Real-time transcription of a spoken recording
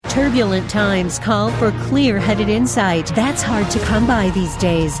Turbulent times call for clear-headed insight. That's hard to come by these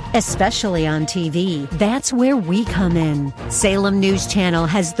days, especially on TV. That's where we come in. Salem News Channel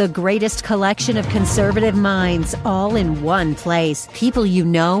has the greatest collection of conservative minds all in one place. People you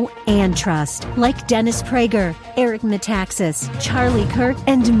know and trust, like Dennis Prager, Eric Metaxas, Charlie Kirk,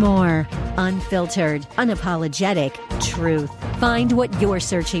 and more. Unfiltered, unapologetic truth. Find what you're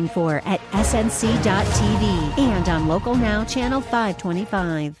searching for at snc.tv and on Local Now, Channel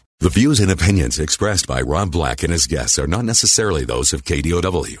 525. The views and opinions expressed by Rob Black and his guests are not necessarily those of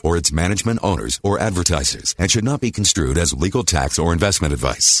KDOW or its management, owners, or advertisers and should not be construed as legal, tax, or investment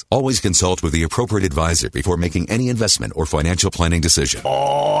advice. Always consult with the appropriate advisor before making any investment or financial planning decision.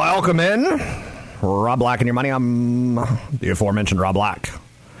 Oh, welcome in. Rob Black and your money. I'm the aforementioned Rob Black.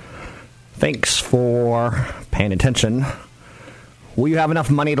 Thanks for paying attention. Will you have enough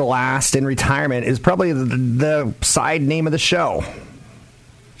money to last in retirement is probably the side name of the show.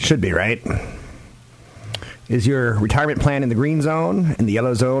 Should be, right? Is your retirement plan in the green zone, in the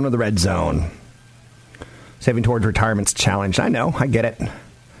yellow zone, or the red zone? Saving towards retirement's a challenge. I know. I get it.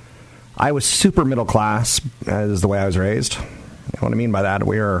 I was super middle class, is the way I was raised. What I mean by that,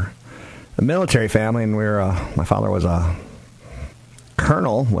 we were a military family, and my father was a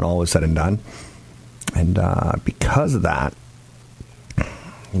colonel when all was said and done. And because of that,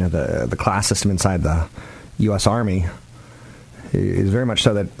 you know, the class system inside the U.S. Army is very much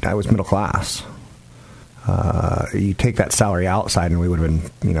so that I was middle class. You take that salary outside and we would have been,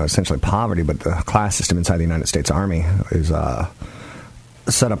 you know, essentially poverty, but the class system inside the United States Army is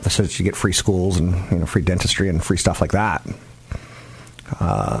set up so that you get free schools and, you know, free dentistry and free stuff like that.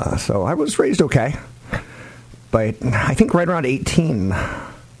 So I was raised okay. But I think right around 18,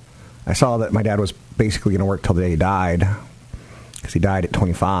 I saw that my dad was basically going to work till the day he died, because he died at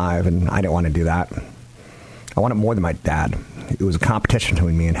 25, and I didn't want to do that. I wanted more than my dad. It was a competition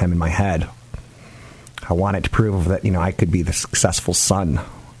between me and him in my head. I wanted to prove that, you know, I could be the successful son. I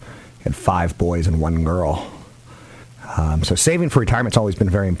had 5 boys and 1 girl. So saving for retirement's always been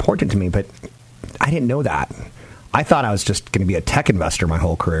very important to me, but I didn't know that. I thought I was just going to be a tech investor my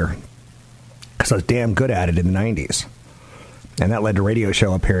whole career, because I was damn good at it in the 90s. And that led to radio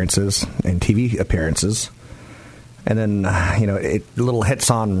show appearances and TV appearances. And then, you know, little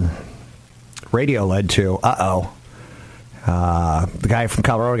hits on radio led to, the guy from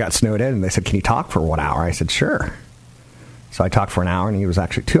Colorado got snowed in, and they said, "Can you talk for 1 hour?" I said, "Sure." So I talked for an hour, and he was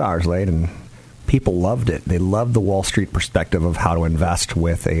actually 2 hours late, and people loved it. They loved the Wall Street perspective of how to invest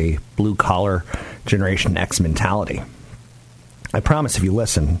with a blue-collar Generation X mentality. I promise if you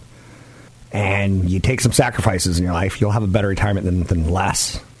listen and you take some sacrifices in your life, you'll have a better retirement than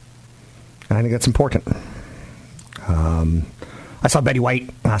less. And I think that's important. I saw Betty White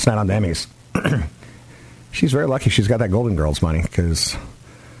last night on the Emmys. She's very lucky she's got that Golden Girls money, because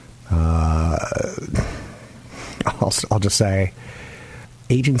I'll just say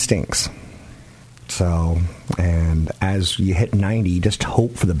aging stinks. So, and as you hit 90, just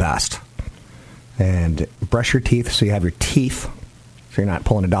hope for the best. And brush your teeth so you have your teeth, so you're not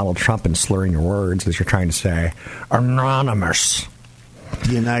pulling a Donald Trump and slurring your words as you're trying to say, anonymous.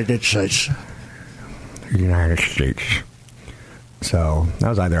 United States. United States. So that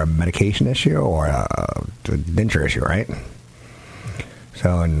was either a medication issue or a denture issue, right?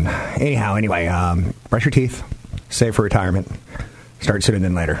 So, and anyway, brush your teeth, save for retirement, start sooner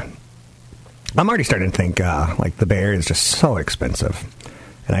than later. I'm already starting to think, like, the Bay Area is just so expensive.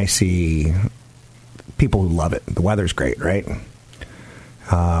 And I see people who love it. The weather's great, right?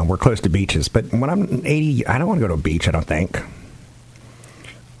 We're close to beaches. But when I'm 80, I don't want to go to a beach, I don't think.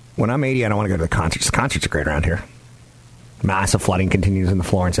 When I'm 80, I don't want to go to the concerts. Concerts are great around here. Massive flooding continues in the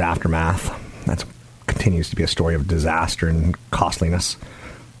Florence aftermath. That continues to be a story of disaster and costliness.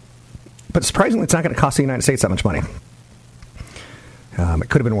 But surprisingly, it's not going to cost the United States that much money. It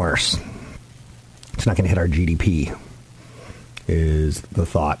could have been worse. It's not going to hit our GDP, is the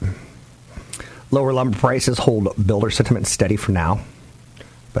thought. Lower lumber prices hold builder sentiment steady for now,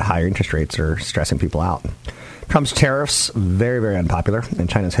 but higher interest rates are stressing people out. Trump's tariffs, very, very unpopular, and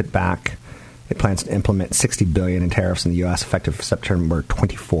China's hit back. It plans to implement $60 billion in tariffs in the U.S. effective September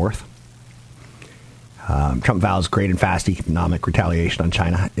 24th. Trump vows great and fast economic retaliation on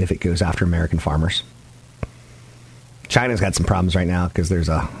China if it goes after American farmers. China's got some problems right now because there's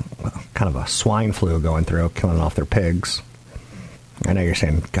a kind of a swine flu going through, killing off their pigs. I know you're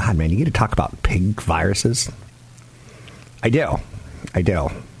saying, God, man, you need to talk about pig viruses. I do.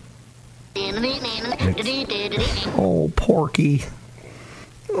 Oh, Porky.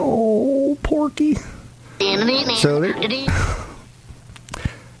 So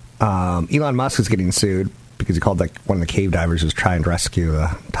Elon Musk is getting sued because he called like one of the cave divers who was trying to rescue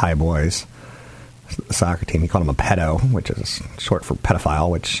the Thai boys, the soccer team. He called him a pedo, which is short for pedophile,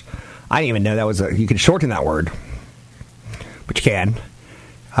 which I didn't even know that was you could shorten that word, but you can.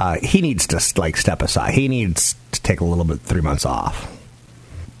 He needs to like step aside. He needs to take a little bit 3 months off.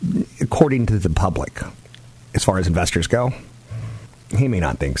 According to the public, as far as investors go, he may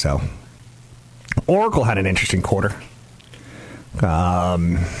not think so. Oracle had an interesting quarter.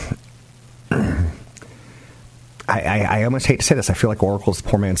 I almost hate to say this. I feel like Oracle's the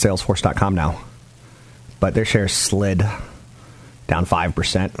poor man's Salesforce.com now. But their shares slid down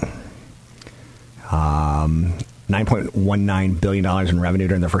 5%. $9.19 billion in revenue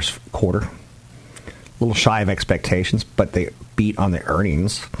during the first quarter. A little shy of expectations, but they beat on the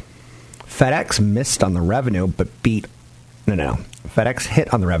earnings. FedEx missed on the revenue, but beat... No. FedEx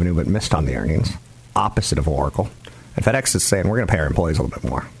hit on the revenue, but missed on the earnings. Opposite of Oracle. And FedEx is saying, we're going to pay our employees a little bit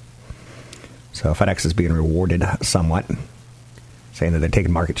more. So FedEx is being rewarded somewhat, saying that they're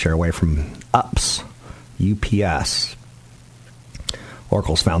taking market share away from UPS, UPS.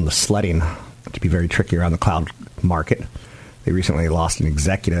 Oracle's found the sledding to be very tricky around the cloud market. They recently lost an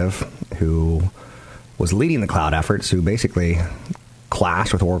executive who was leading the cloud efforts, who basically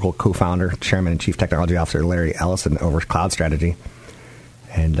clashed with Oracle co-founder, chairman, and chief technology officer Larry Ellison over cloud strategy.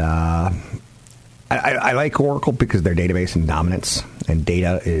 And I like Oracle because their database and dominance and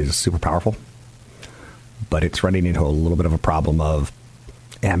data is super powerful. But it's running into a little bit of a problem of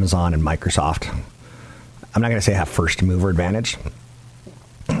Amazon and Microsoft. I'm not going to say have first mover advantage,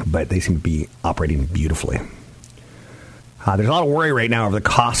 but they seem to be operating beautifully. There's a lot of worry right now over the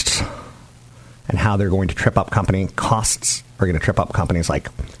costs and how they're going to trip up company. Costs are going to trip up companies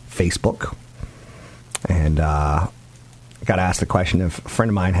like Facebook. And I got to ask the question, if a friend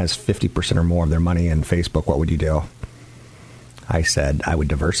of mine has 50% or more of their money in Facebook, what would you do? I said I would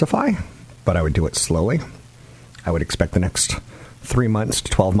diversify, but I would do it slowly. I would expect the next 3 months to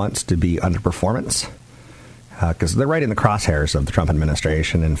 12 months to be underperformance because they're right in the crosshairs of the Trump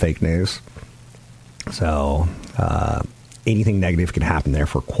administration and fake news. So anything negative can happen there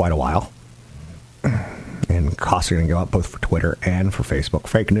for quite a while. And costs are going to go up both for Twitter and for Facebook.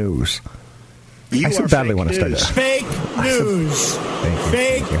 Fake news. I so badly want to start this. Fake news.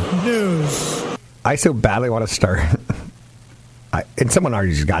 Fake news. I so badly want to start. And someone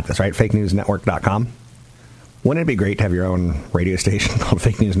already just got this, right? FakeNewsNetwork.com. Wouldn't it be great to have your own radio station called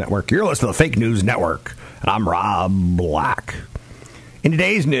Fake News Network? You're listening to the Fake News Network, and I'm Rob Black. In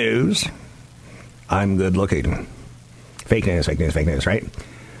today's news, I'm good looking. Fake news, right?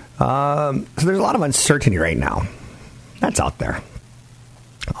 So there's a lot of uncertainty right now. That's out there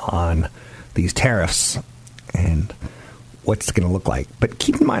on these tariffs and what's it going to look like. But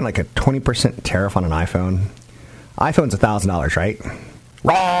keep in mind, like a 20% tariff on an iPhone. iPhone's $1,000, right?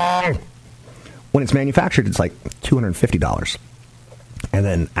 Wrong! When it's manufactured, it's like $250. And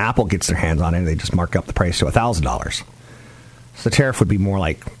then Apple gets their hands on it, and they just mark up the price to $1,000. So the tariff would be more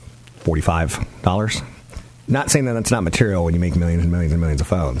like $45. Not saying that that's not material when you make millions and millions and millions of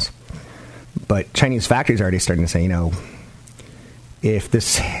phones. But Chinese factories are already starting to say, if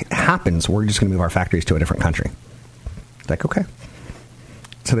this happens, we're just going to move our factories to a different country. It's like, okay.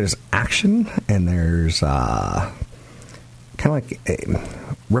 So there's action, and there's kind of like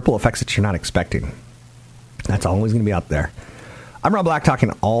ripple effects that you're not expecting. That's always going to be out there. I'm Rob Black,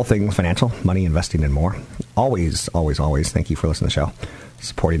 talking all things financial, money, investing, and more. Always, always, always thank you for listening to the show,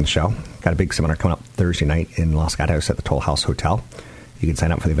 supporting the show. Got a big seminar coming up Thursday night in Los Gatos at the Toll House Hotel. You can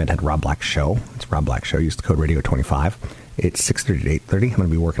sign up for the event at Rob Black Show. It's Rob Black Show. Use the code Radio25. It's 6:30 to 8:30. I'm going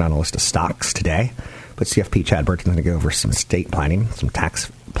to be working on a list of stocks today. But CFP Chad Burton's going to go over some estate planning, some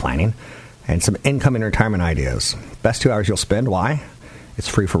tax planning, and some income and retirement ideas. Best 2 hours you'll spend. Why? It's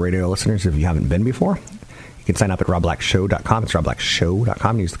free for radio listeners if you haven't been before. You can sign up at robblackshow.com. It's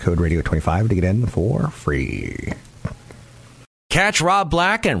robblackshow.com. Use the code Radio25 to get in for free. Catch Rob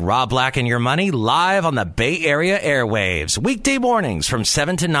Black and Rob Black and Your Money live on the Bay Area airwaves, weekday mornings from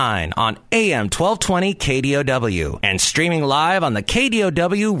 7 to 9 on AM 1220 KDOW and streaming live on the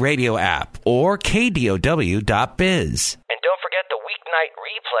KDOW radio app or KDOW.biz. And don't forget the weeknight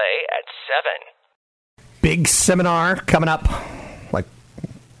replay at 7. Big seminar coming up like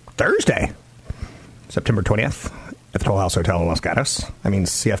Thursday, September 20th at the Toll House Hotel in Los Gatos. I mean,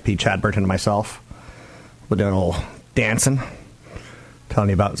 CFP Chad Burton and myself, we're doing a little dancing, telling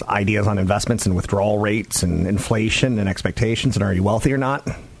you about ideas on investments and withdrawal rates and inflation and expectations and are you wealthy or not.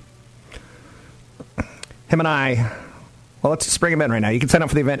 Him and I, well, let's just bring him in right now. You can sign up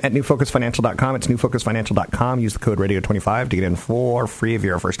for the event at newfocusfinancial.com. It's newfocusfinancial.com. Use the code Radio25 to get in for free if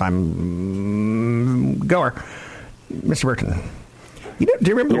you're a first-time goer. Mr. Burton, Do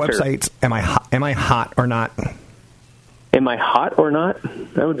you remember the websites? Am I hot or not? Am I hot or not?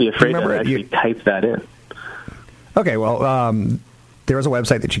 I would be afraid to actually type that in. Okay, well, there was a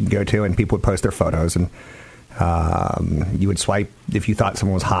website that you can go to, and people would post their photos, and you would swipe if you thought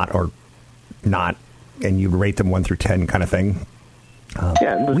someone was hot or not, and you'd rate them 1 through 10 kind of thing.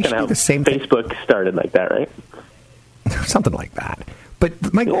 We should do the same thing. Facebook started like that, right? Something like that.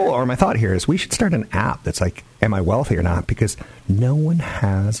 But my goal or my thought here is we should start an app that's like, am I wealthy or not? Because no one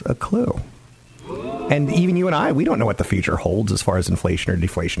has a clue. And even you and I, we don't know what the future holds as far as inflation or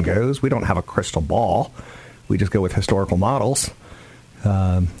deflation goes. We don't have a crystal ball. We just go with historical models.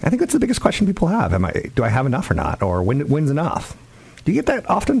 I think that's the biggest question people have. Do I have enough or not? Or when's enough? Do you get that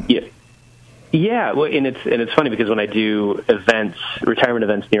often? Yeah. Well, and it's funny because when I do retirement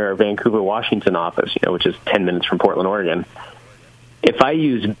events near our Vancouver, Washington office, which is 10 minutes from Portland, Oregon, if I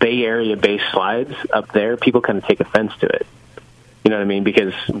use Bay Area-based slides up there, people kind of take offense to it. You know what I mean?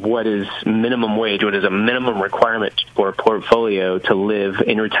 Because what is minimum wage? What is a minimum requirement for a portfolio to live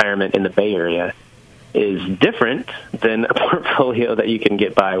in retirement in the Bay Area is different than a portfolio that you can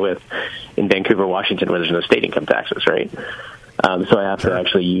get by with in Vancouver, Washington, where there's no state income taxes, right? So I have to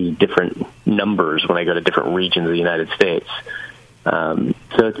actually use different numbers when I go to different regions of the United States. So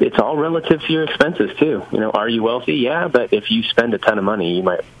it's all relative to your expenses too. Are you wealthy? Yeah, but if you spend a ton of money, you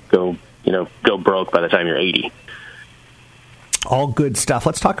might go broke by the time you're 80. All good stuff.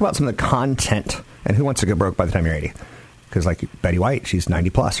 Let's talk about some of the content and who wants to go broke by the time you're 80. Because like Betty White, she's 90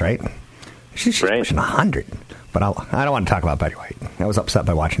 plus, right? She's pushing 100. But I don't want to talk about Betty White. I was upset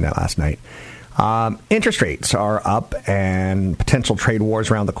by watching that last night. Interest rates are up and potential trade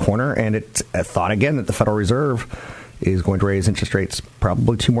wars around the corner. And it's a thought again that the Federal Reserve is going to raise interest rates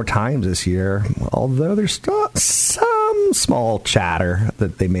probably 2 more times this year, although there's still some small chatter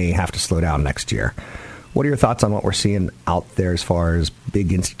that they may have to slow down next year. What are your thoughts on what we're seeing out there as far as big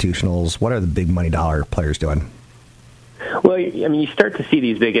institutionals? What are the big money dollar players doing? Well, you start to see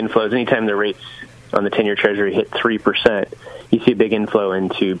these big inflows. Anytime the rates on the 10-year Treasury hit 3%, you see a big inflow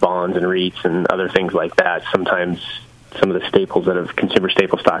into bonds and REITs and other things like that. Sometimes some of the consumer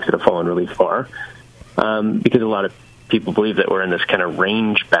staple stocks that have fallen really far because a lot of people believe that we're in this kind of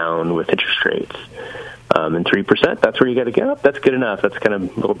range bound with interest rates. And 3%, that's where you got to get up. That's good enough. That's kind of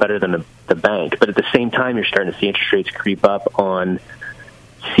a little better than the bank. But at the same time, you're starting to see interest rates creep up on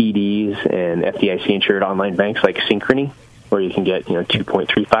CDs and FDIC-insured online banks like Synchrony, where you can get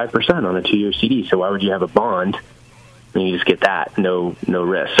 2.35% on a 2-year CD. So why would you have a bond? And you just get that, no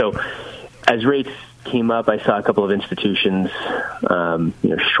risk. So as rates came up, I saw a couple of institutions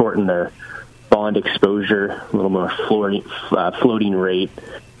shorten their bond exposure, a little more floating rate.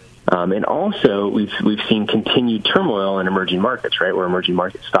 And also, we've seen continued turmoil in emerging markets, right, where emerging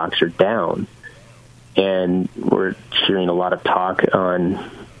market stocks are down. And we're hearing a lot of talk on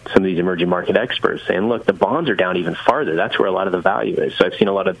some of these emerging market experts saying, look, the bonds are down even farther. That's where a lot of the value is. So I've seen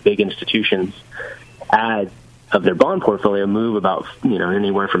a lot of big institutions add of their bond portfolio move about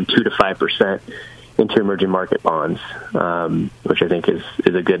anywhere from 2 to 5% into emerging market bonds, which I think is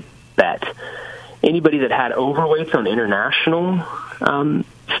a good bet. Anybody that had overweights on international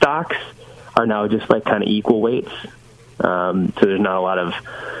stocks are now just like kind of equal weights. So there's not a lot of,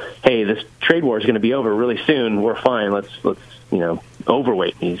 hey, this trade war is going to be over really soon. We're fine. Let's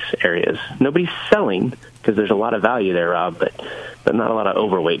overweight these areas. Nobody's selling because there's a lot of value there, Rob, but not a lot of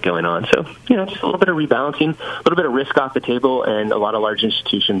overweight going on. So, just a little bit of rebalancing, a little bit of risk off the table, and a lot of large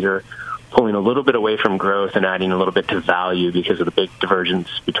institutions are pulling a little bit away from growth and adding a little bit to value because of the big divergence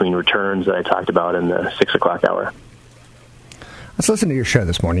between returns that I talked about in the 6 o'clock hour. Let's listen to your show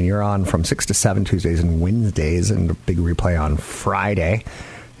this morning. You're on from 6 to 7 Tuesdays and Wednesdays, and a big replay on Friday.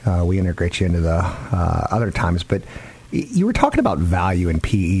 We integrate you into the other times, but you were talking about value in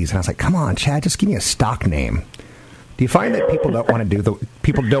PEs, and I was like, "Come on, Chad, just give me a stock name." Do you find that people don't want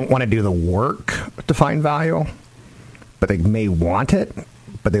to do the work to find value, but they may want it,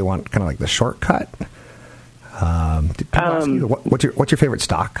 but they want kind of like the shortcut? What's your favorite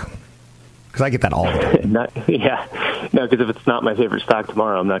stock? Because I get that all the time. No, because if it's not my favorite stock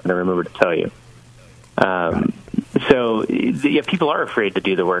tomorrow, I'm not going to remember to tell you. So people are afraid to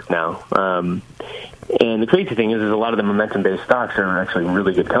do the work now. And the crazy thing is a lot of the momentum-based stocks are actually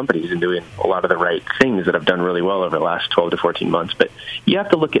really good companies and doing a lot of the right things that have done really well over the last 12 to 14 months. But you have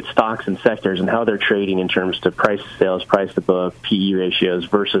to look at stocks and sectors and how they're trading in terms of price to sales, price to book, PE ratios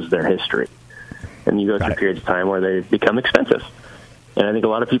versus their history. And you go through periods of time where they become expensive. And I think a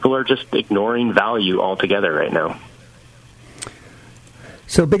lot of people are just ignoring value altogether right now.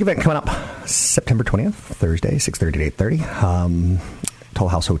 So big event coming up September 20th, Thursday, 6:30 to 8:30. Toll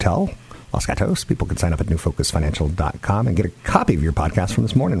House Hotel, Los Gatos. People can sign up at newfocusfinancial.com and get a copy of your podcast from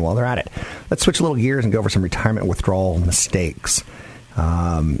this morning while they're at it. Let's switch a little gears and go over some retirement withdrawal mistakes.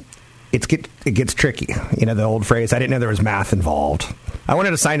 It gets tricky. You know, the old phrase, I didn't know there was math involved. I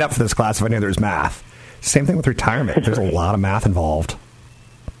wanted to sign up for this class if I knew there was math. Same thing with retirement. There's a lot of math involved.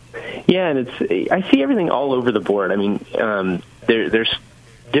 Yeah, and I see everything all over the board. I mean, there's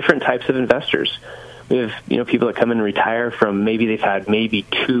different types of investors. We have, people that come in and retire from they've had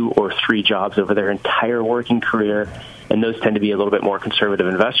 2 or 3 jobs over their entire working career, and those tend to be a little bit more conservative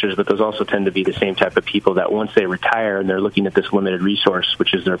investors, but those also tend to be the same type of people that once they retire and they're looking at this limited resource,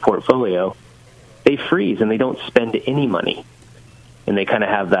 which is their portfolio, they freeze and they don't spend any money. And they kind of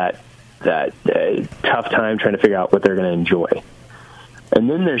have that tough time trying to figure out what they're going to enjoy. And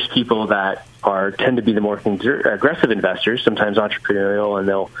then there's people that tend to be the more aggressive investors, sometimes entrepreneurial, and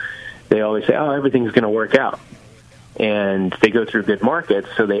they always say, oh, everything's going to work out. And they go through good markets,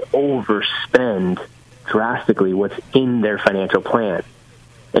 so they overspend drastically what's in their financial plan.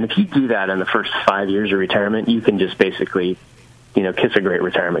 And if you do that in the first 5 years of retirement, you can just basically, kiss a great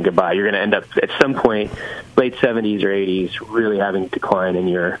retirement goodbye. You're going to end up at some point, late 70s or 80s, really having a decline in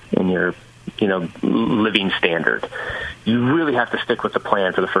your living standard. You really have to stick with the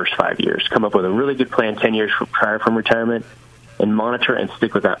plan for the first 5 years. Come up with a really good plan 10 years prior from retirement, and monitor and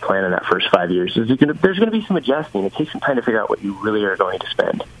stick with that plan in that first 5 years. There's going to be some adjusting. It takes some time to figure out what you really are going to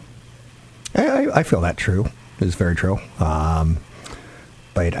spend. I feel that true. It's very true.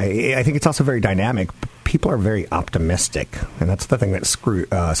 But I think it's also very dynamic. People are very optimistic, and that's the thing that screws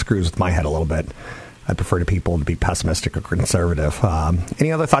with my head a little bit. I prefer to people to be pessimistic or conservative.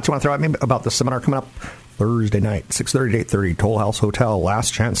 Any other thoughts you want to throw at me about the seminar coming up Thursday night, 6:30 to 8:30, Toll House Hotel?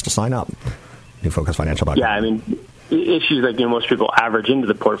 Last chance to sign up. NewFocusFinancial.com. Yeah, I mean, issues like most people average into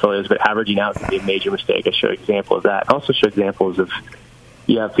the portfolios, but averaging out can be a major mistake. I show an example of that. I also show examples of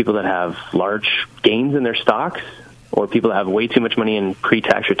you have people that have large gains in their stocks, or people that have way too much money in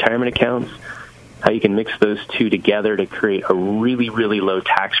pre-tax retirement accounts, how you can mix those two together to create a really, really low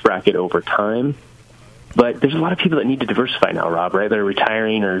tax bracket over time. But there's a lot of people that need to diversify now, Rob, right? They're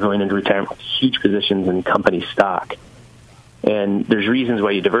retiring or going into retirement with huge positions in company stock. And there's reasons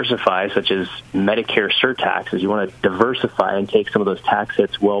why you diversify, such as Medicare surtaxes. You want to diversify and take some of those tax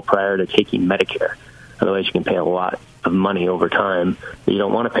hits well prior to taking Medicare. Otherwise, you can pay a lot of money over time that you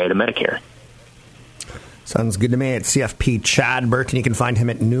don't want to pay to Medicare. Sounds good to me. It's CFP Chad Burton. You can find him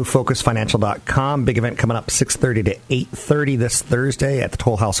at newfocusfinancial.com. Big event coming up 6:30 to 8:30 this Thursday at the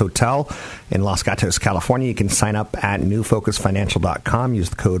Toll House Hotel in Los Gatos, California. You can sign up at newfocusfinancial.com. Use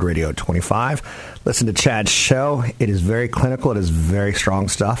the code radio25. Listen to Chad's show. It is very clinical. It is very strong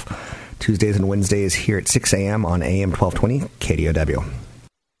stuff. Tuesdays and Wednesdays here at 6 a.m. on AM 1220 KDOW.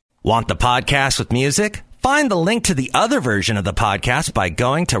 Want the podcast with music? Find the link to the other version of the podcast by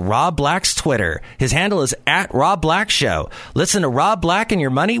going to Rob Black's Twitter. His handle is @RobBlackShow. Listen to Rob Black and Your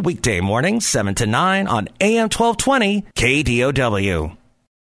Money weekday mornings, 7 to 9 on AM 1220 KDOW.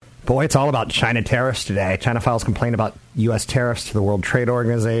 Boy, it's all about China tariffs today. China files complaint about U.S. tariffs to the World Trade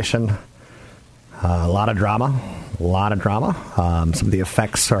Organization. A lot of drama. Some of the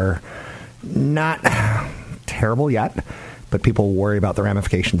effects are not terrible yet, but people worry about the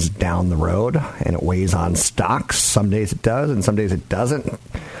ramifications down the road, and it weighs on stocks. Some days it does, and some days it doesn't.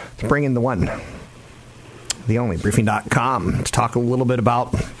 Let's bring in the one, the only, Briefing.com, to talk a little bit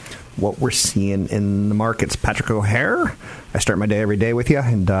about what we're seeing in the markets. Patrick O'Hare, I start my day every day with you,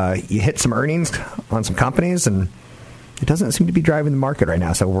 and you hit some earnings on some companies, and it doesn't seem to be driving the market right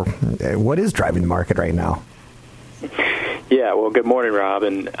now. So what is driving the market right now? Yeah, well, good morning, Rob.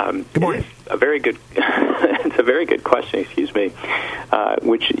 And good morning. It's a very good, it's a very good question. Excuse me.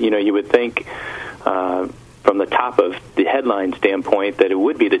 Which you would think from the top of the headline standpoint that it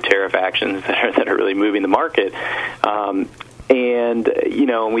would be the tariff actions that are really moving the market. And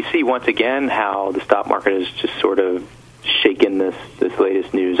we see once again how the stock market has just sort of shaken this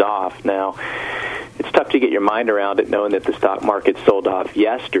latest news off. Now, it's tough to get your mind around it, knowing that the stock market sold off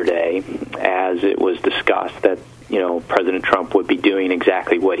yesterday, as it was discussed that President Trump would be doing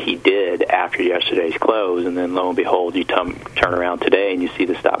exactly what he did after yesterday's close, and then lo and behold, you turn around today and you see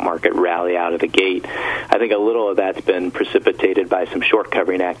the stock market rally out of the gate. I think a little of that's been precipitated by some short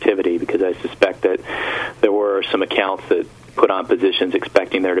covering activity, because I suspect that there were some accounts that put on positions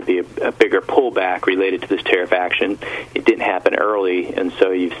expecting there to be a bigger pullback related to this tariff action. It didn't happen early, and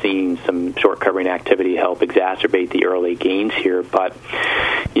so you've seen some short covering activity help exacerbate the early gains here. But,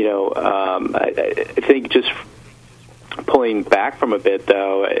 I think just pulling back from a bit,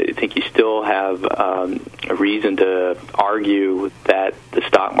 though, I think you still have a reason to argue that the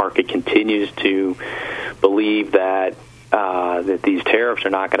stock market continues to believe that that these tariffs are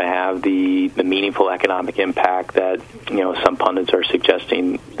not going to have the meaningful economic impact that some pundits are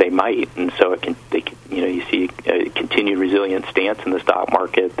suggesting they might, and so you see a continued resilient stance in the stock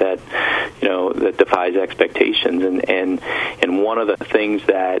market that that defies expectations, and one of the things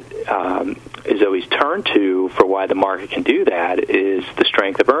that is always turned to for why the market can do that is the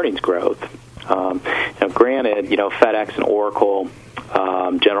strength of earnings growth. Granted, FedEx and Oracle,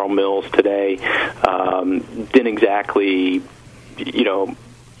 General Mills today didn't exactly,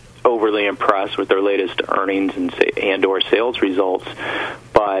 overly impressed with their latest earnings and/or sales results,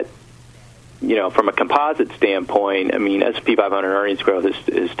 but from a composite standpoint, I mean, S&P 500 earnings growth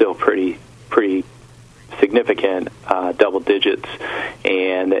is still pretty significant, double digits,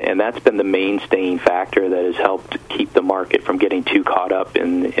 and that's been the mainstaying factor that has helped keep the market from getting too caught up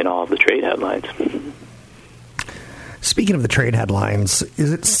in all of the trade headlines. Speaking of the trade headlines,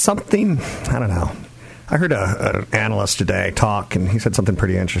 is it something, I don't know, I heard an analyst today talk, and he said something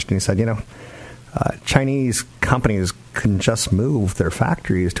pretty interesting. He said, Chinese companies can just move their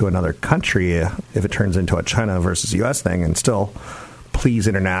factories to another country if it turns into a China versus U.S. thing and still please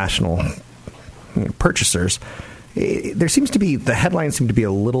international purchasers. There seems to be, the headlines seem to be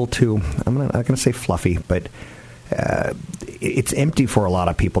a little too, I'm not going to say fluffy, but it's empty for a lot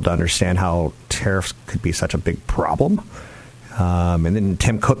of people to understand how tariffs could be such a big problem. And then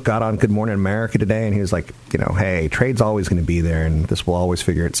Tim Cook got on Good Morning America today, and he was like, hey, trade's always going to be there, and this will always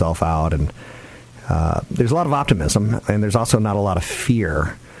figure itself out. And there's a lot of optimism, and there's also not a lot of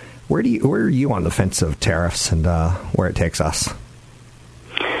fear. Where are you on the fence of tariffs and where it takes us?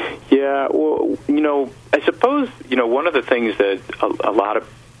 Yeah, well, I suppose, one of the things that a lot of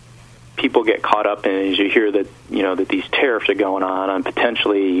people get caught up in is you hear that, that these tariffs are going on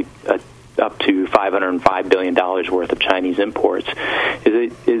potentially up to $505 billion worth of Chinese imports.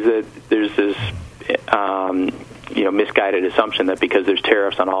 Is that there's this, misguided assumption that because there's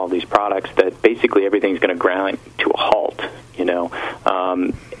tariffs on all of these products that basically everything's going to grind to a halt,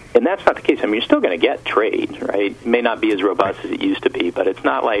 and that's not the case. I mean, you're still going to get trade, right? It may not be as robust as it used to be, but it's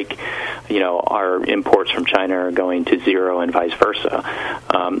not like, our imports from China are going to zero and vice versa.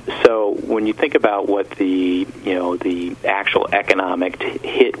 So when you think about what the actual economic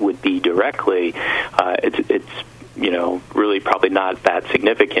hit would be directly, it's really probably not that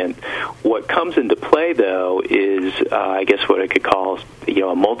significant. What comes into play, though, is I guess what I could call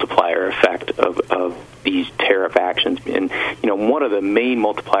a multiplier effect of these tariff actions. And one of the main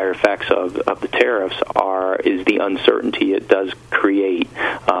multiplier effects of the tariffs is the uncertainty it does create.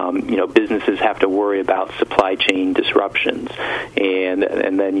 Businesses have to worry about supply chain disruptions,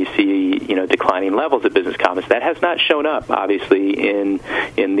 and then you see declining levels of business confidence. That has not shown up, obviously, in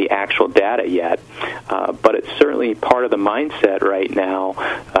the actual data yet, but it's certainly part of the mindset right now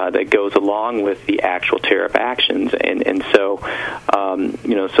that goes along with the actual tariff actions, and so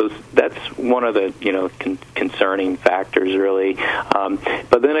so that's one of the concerning factors, really.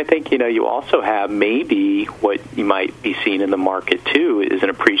 But then I think you also have maybe what you might be seeing in the market too is an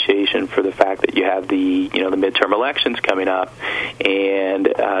appreciation for the fact that you have the the midterm elections coming up, and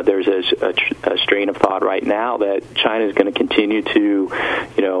there's a strain of thought right now that China is going to continue to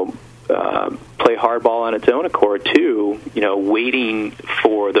play hardball on its own accord too, waiting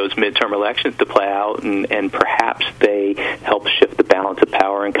for those midterm elections to play out, and perhaps they help shift the balance of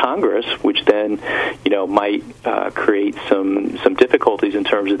power in Congress, which then, might create some difficulties in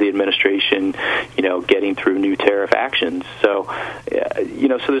terms of the administration, getting through new tariff actions. So,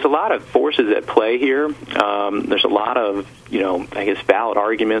 so there's a lot of forces at play here. There's a lot of, I guess, valid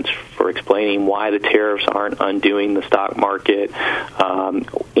arguments for explaining why the tariffs aren't undoing the stock market,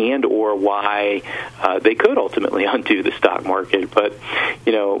 and or why they could ultimately undo the stock market. But,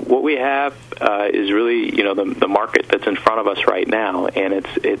 what we have is really, the market that's in front of us right now, and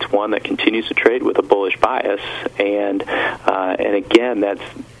it's one that continues to trade with a bullish bias, and again, that's,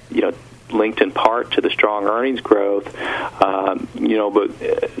 linked in part to the strong earnings growth, but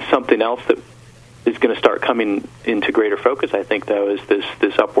something else that is going to start coming into greater focus, I think, though, is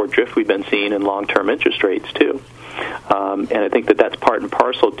this upward drift we've been seeing in long-term interest rates, too. And I think that's part and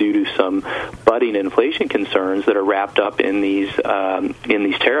parcel due to some budding inflation concerns that are wrapped up in these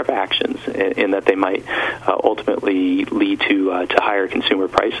tariff actions, in that they might ultimately lead to higher consumer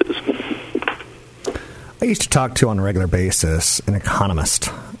prices. I used to talk to, on a regular basis, an economist,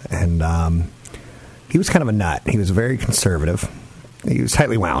 and he was kind of a nut. He was very conservative. He was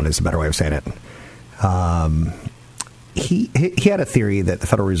tightly wound, is a better way of saying it. He had a theory that the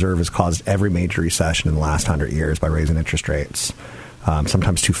Federal Reserve has caused every major recession in the last 100 years by raising interest rates,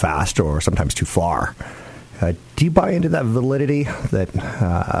 sometimes too fast or sometimes too far. Do you buy into that validity, that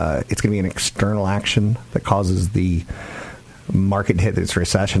it's going to be an external action that causes the market hit its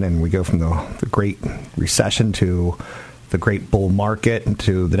recession and we go from the Great Recession to the Great Bull Market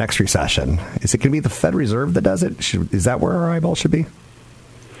to the next recession? Is it going to be the Fed Reserve that does it? Is that where our eyeball should be?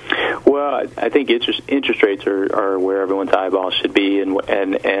 Well, I think interest rates are where everyone's eyeballs should be, and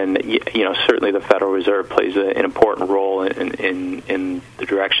certainly the Federal Reserve plays an important role in the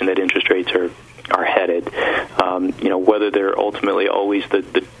direction that interest rates are headed. Whether they're ultimately always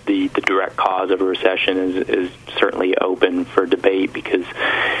the direct cause of a recession is certainly open for debate, because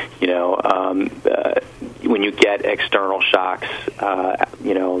when you get external shocks,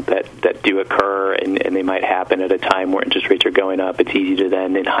 that do occur, and they might happen at a time where interest rates are going up, it's easy to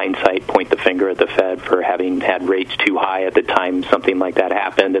then, in hindsight, point the finger at the Fed for having had rates too high at the time something like that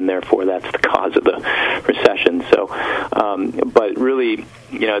happened, and therefore that's the cause of the recession. So, but really,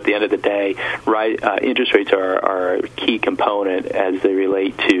 at the end of the day, interest rates are a key component as they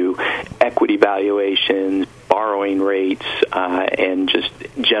relate to equity valuations, borrowing rates, and just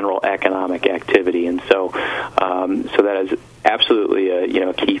general economic activity. And so that is absolutely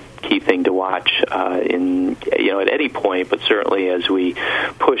a key thing to watch at any point, but certainly as we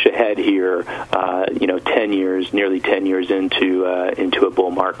push ahead here, 10 years, nearly 10 years into a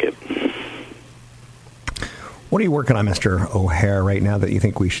bull market. What are you working on, Mr. O'Hare, right now that you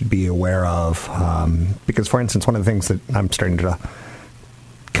think we should be aware of? Because, for instance, one of the things that I'm starting to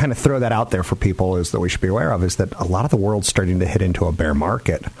kind of throw that out there for people is that we should be aware of is that a lot of the world's starting to hit into a bear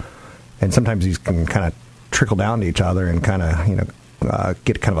market. And sometimes these can kind of trickle down to each other and kind of,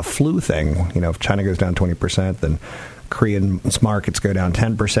 get kind of a flu thing. If China goes down 20%, then Korean's markets go down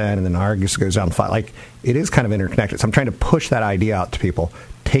 10%, and then Argus goes down 5%. Like, it is kind of interconnected. So I'm trying to push that idea out to people.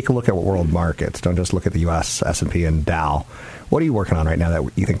 Take a look at world markets. Don't just look at the U.S., S&P, and Dow. What are you working on right now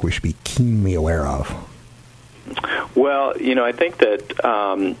that you think we should be keenly aware of? Well, I think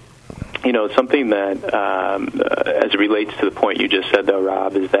that something that, as it relates to the point you just said, though,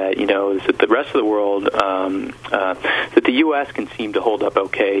 Rob, is that is that the rest of the world, that the U.S. can seem to hold up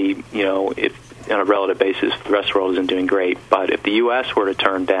okay, if on a relative basis the rest of the world isn't doing great. But if the U.S. were to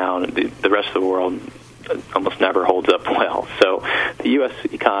turn down, the rest of the world almost never holds up well. So the U.S.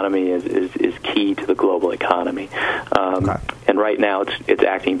 economy is key to the global economy, and right now it's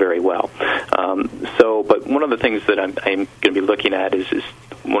acting very well. But one of the things that I'm going to be looking at is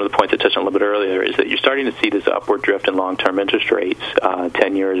one of the points I touched on a little bit earlier, is that you're starting to see this upward drift in long-term interest rates.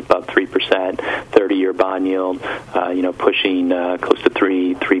 10 years above 3%, 30-year bond yield, pushing close to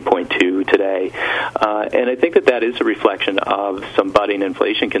 3.2 today. And I think that is a reflection of some budding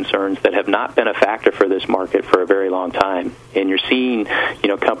inflation concerns that have not been a factor for this market for a very long time. And you're seeing,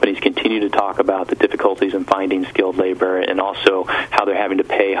 companies continue to talk about the difficulties in finding skilled labor, and also how they're having to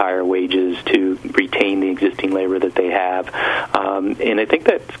pay higher wages to retain the existing labor that they have. And I think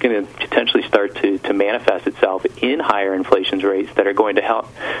that's going to potentially start to manifest itself in higher inflation rates that are going to help.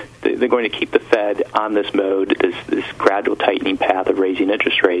 They're going to keep the Fed on this mode, this gradual tightening path of raising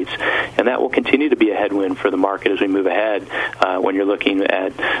interest rates, and that will continue to be a headwind for the market as we move ahead. When you're looking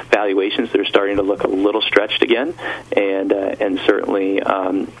at valuations that are starting to look a little stretched again, and certainly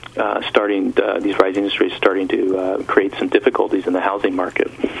these rising interest rates starting to create some difficulties in the housing market.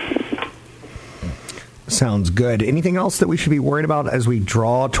 Sounds good. Anything else that we should be worried about as we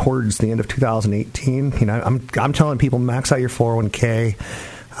draw towards the end of 2018? I'm telling people, max out your 401k.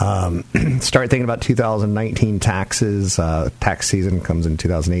 Start thinking about 2019 taxes. Tax season comes in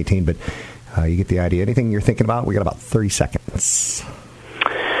 2018, but you get the idea. Anything you're thinking about? We got about 30 seconds.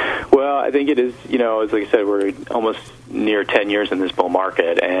 Well, I think it is, as like I said, we're almost near 10 years in this bull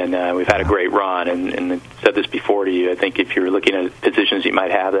market, and we've had a great run. And I said this before to you, I think if you're looking at positions you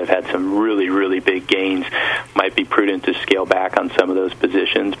might have that have had some really, really big gains, might be prudent to scale back on some of those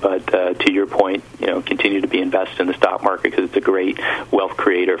positions. But to your point, continue to be invested in the stock market, because it's a great wealth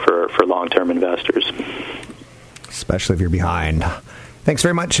creator for long-term investors. Especially if you're behind. Thanks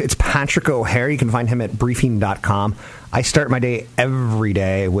very much. It's Patrick O'Hare. You can find him at briefing.com. I start my day every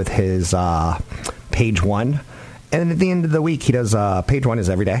day with his page one. And at the end of the week, he does page one is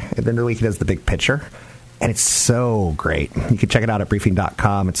every day. At the end of the week, he does the big picture. And it's so great. You can check it out at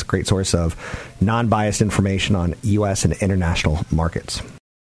briefing.com. It's a great source of non-biased information on U.S. and international markets.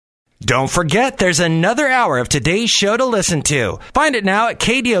 Don't forget, there's another hour of today's show to listen to. Find it now at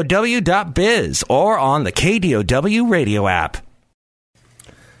KDOW.biz or on the KDOW radio app.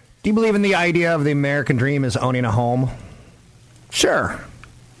 Do you believe in the idea of the American dream as owning a home? Sure.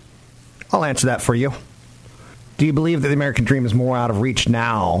 I'll answer that for you. Do you believe that the American dream is more out of reach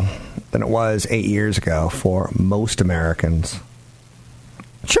now than it was 8 years ago for most Americans?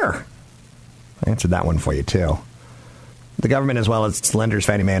 Sure. I answered that one for you, too. The government, as well as its lenders,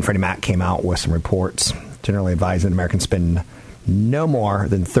 Fannie Mae and Freddie Mac, came out with some reports generally advise that Americans spend no more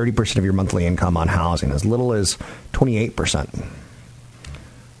than 30% of your monthly income on housing, as little as 28%.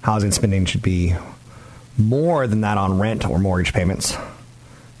 Housing spending should be more than that on rent or mortgage payments.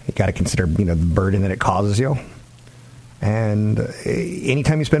 You got to consider, the burden that it causes you. And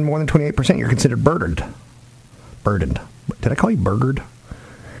anytime you spend more than 28%, you're considered burdened. Burdened. Did I call you burgered?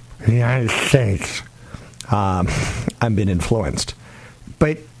 The United States. I've been influenced.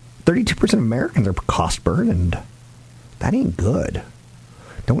 But 32% of Americans are cost burdened. That ain't good.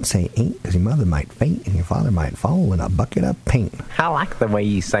 Don't say ain't, because your mother might faint and your father might fall in a bucket of paint. I like the way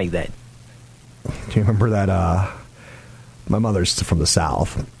you say that. Do you remember that? My mother's from the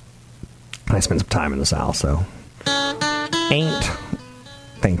South. I spent some time in the South, so ain't,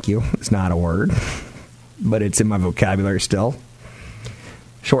 thank you, it's not a word, but it's in my vocabulary still.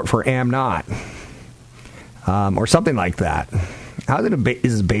 Short for am not, or something like that. How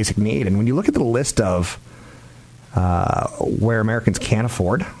is a basic need? And when you look at the list of where Americans can't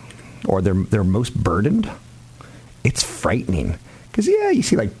afford, or they're most burdened, it's frightening. Because, you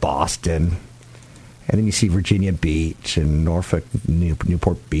see like Boston, and then you see Virginia Beach, and Norfolk,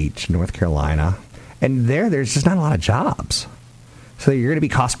 Newport Beach, North Carolina. And there's just not a lot of jobs. So you're going to be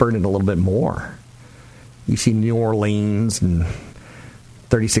cost burdened a little bit more. You see New Orleans, and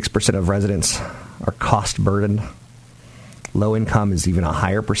 36% of residents are cost burdened. Low income is even a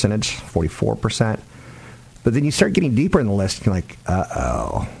higher percentage, 44%. But then you start getting deeper in the list, and you're like,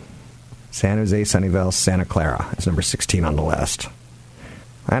 uh-oh. San Jose, Sunnyvale, Santa Clara is number 16 on the list.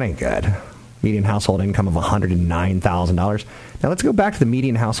 That ain't good. Median household income of $109,000. Now let's go back to the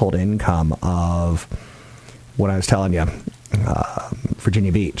median household income of what I was telling you,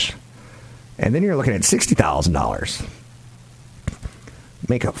 Virginia Beach. And then you're looking at $60,000.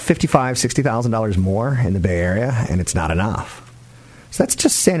 Make up $55,000, $60,000 more in the Bay Area, and it's not enough. So that's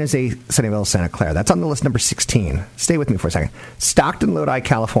just San Jose, Sunnyvale, Santa Clara. That's on the list number 16. Stay with me for a second. Stockton, Lodi,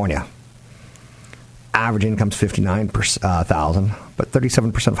 California. Average income's $59,000, but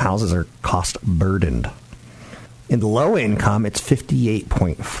 37% of houses are cost burdened. In the low income, it's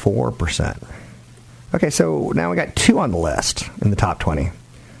 58.4%. Okay, so now we got 2 on the list in the top 20.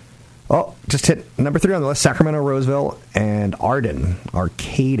 Oh, just hit number 3 on the list, Sacramento, Roseville, and Arden,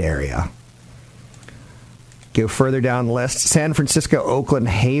 Arcade area. Go further down the list, San Francisco, Oakland,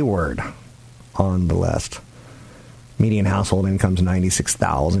 Hayward on the list. Median household income's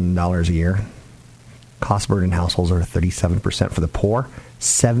 $96,000 a year. Cost burden households are 37% for the poor,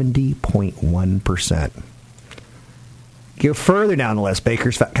 70.1%. Go further down the list,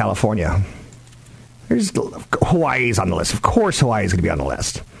 Bakersfield, California. There's Hawaii's on the list. Of course Hawaii's going to be on the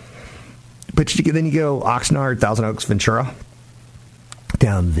list. But then you go Oxnard, Thousand Oaks, Ventura.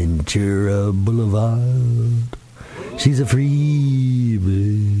 Down Ventura Boulevard. She's a free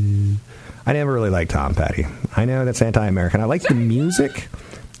bird. I never really liked Tom Petty. I know that's anti-American. I liked the music.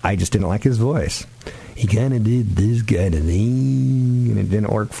 I just didn't like his voice. He kind of did this kind of thing, and it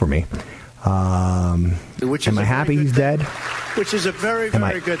didn't work for me. Am I happy he's dead? Which is a very,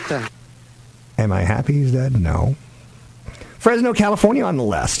 very good thing. Am I happy he's dead? No. Fresno, California on the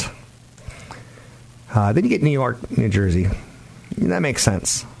list. Then you get New York, New Jersey. That makes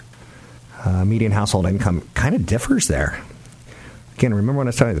sense. Median household income kind of differs there. Again, remember when I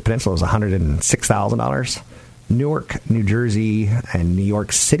was telling you the peninsula was $106,000? Newark, New Jersey, and New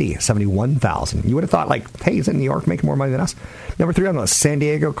York City, $71,000. You would have thought, like, hey, isn't New York making more money than us? Number 3 on the list, San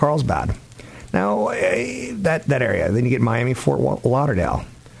Diego, Carlsbad. Now, that area. Then you get Miami, Fort Lauderdale.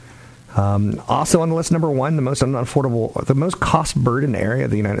 Also on the list, number 1, the most unaffordable, the most cost-burdened area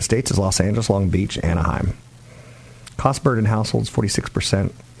of the United States is Los Angeles, Long Beach, Anaheim. Cost-burdened households,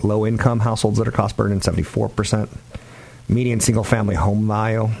 46%. Low-income households that are cost-burdened, 74%. Median single-family home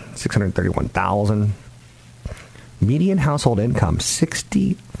value, $631,000. Median household income,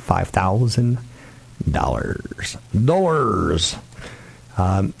 $65,000.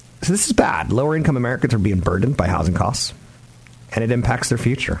 So this is bad. Lower-income Americans are being burdened by housing costs, and it impacts their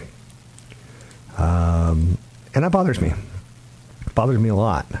future. And that bothers me. It bothers me a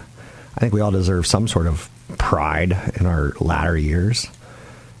lot. I think we all deserve some sort of pride in our latter years.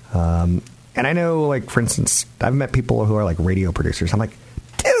 And I know, like, for instance, I've met people who are, like, radio producers. I'm like,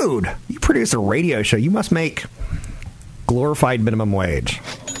 dude, you produce a radio show. You must make glorified minimum wage.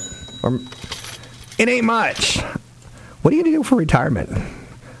 Or it ain't much. What are you going to do for retirement?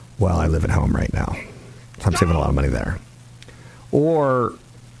 Well, I live at home right now, so I'm saving a lot of money there. Or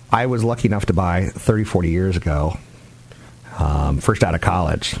I was lucky enough to buy 30, 40 years ago, first out of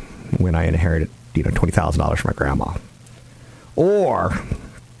college, when I inherited, $20,000 from my grandma. Or,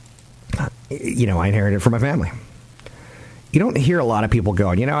 I inherited it from my family. You don't hear a lot of people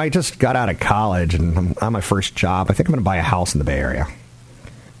going, I just got out of college and I'm on my first job. I think I'm going to buy a house in the Bay Area.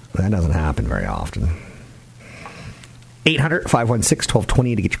 That doesn't happen very often.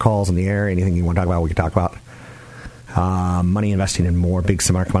 800-516-1220 to get your calls in the air. Anything you want to talk about, we can talk about. Money investing in more. Big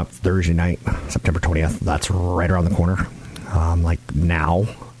seminar coming up Thursday night, September 20th. That's right around the corner. Like now,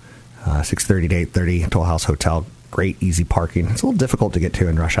 6:30 to 8:30, Toll House Hotel. Great, easy parking. It's a little difficult to get to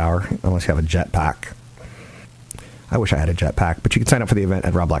in rush hour unless you have a jetpack. I wish I had a jetpack, but you can sign up for the event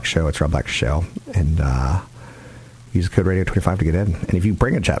at Rob Black Show. It's Rob Black Show. And use code radio25 to get in. And if you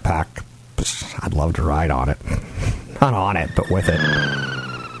bring a jetpack, I'd love to ride on it. Not on it, but with it.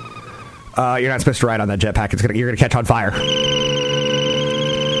 You're not supposed to ride on that jetpack. You're going to catch on fire.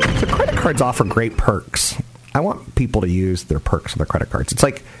 So credit cards offer great perks. I want people to use their perks on their credit cards. It's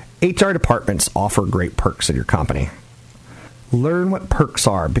like HR departments offer great perks at your company. Learn what perks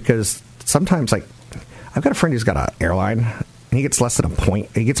are, because sometimes, like, I've got a friend who's got an airline, and he gets less than a point.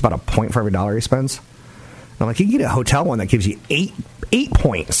 He gets about a point for every dollar he spends. And I'm like, you can get a hotel one that gives you eight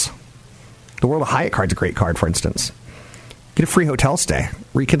points. The World of Hyatt card's a great card, for instance. Get a free hotel stay.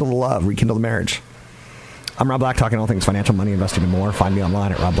 Rekindle the love. Rekindle the marriage. I'm Rob Black, talking all things financial, money, investing, and more. Find me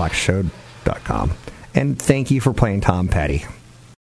online at robblackshow.com. And thank you for playing Tom Petty.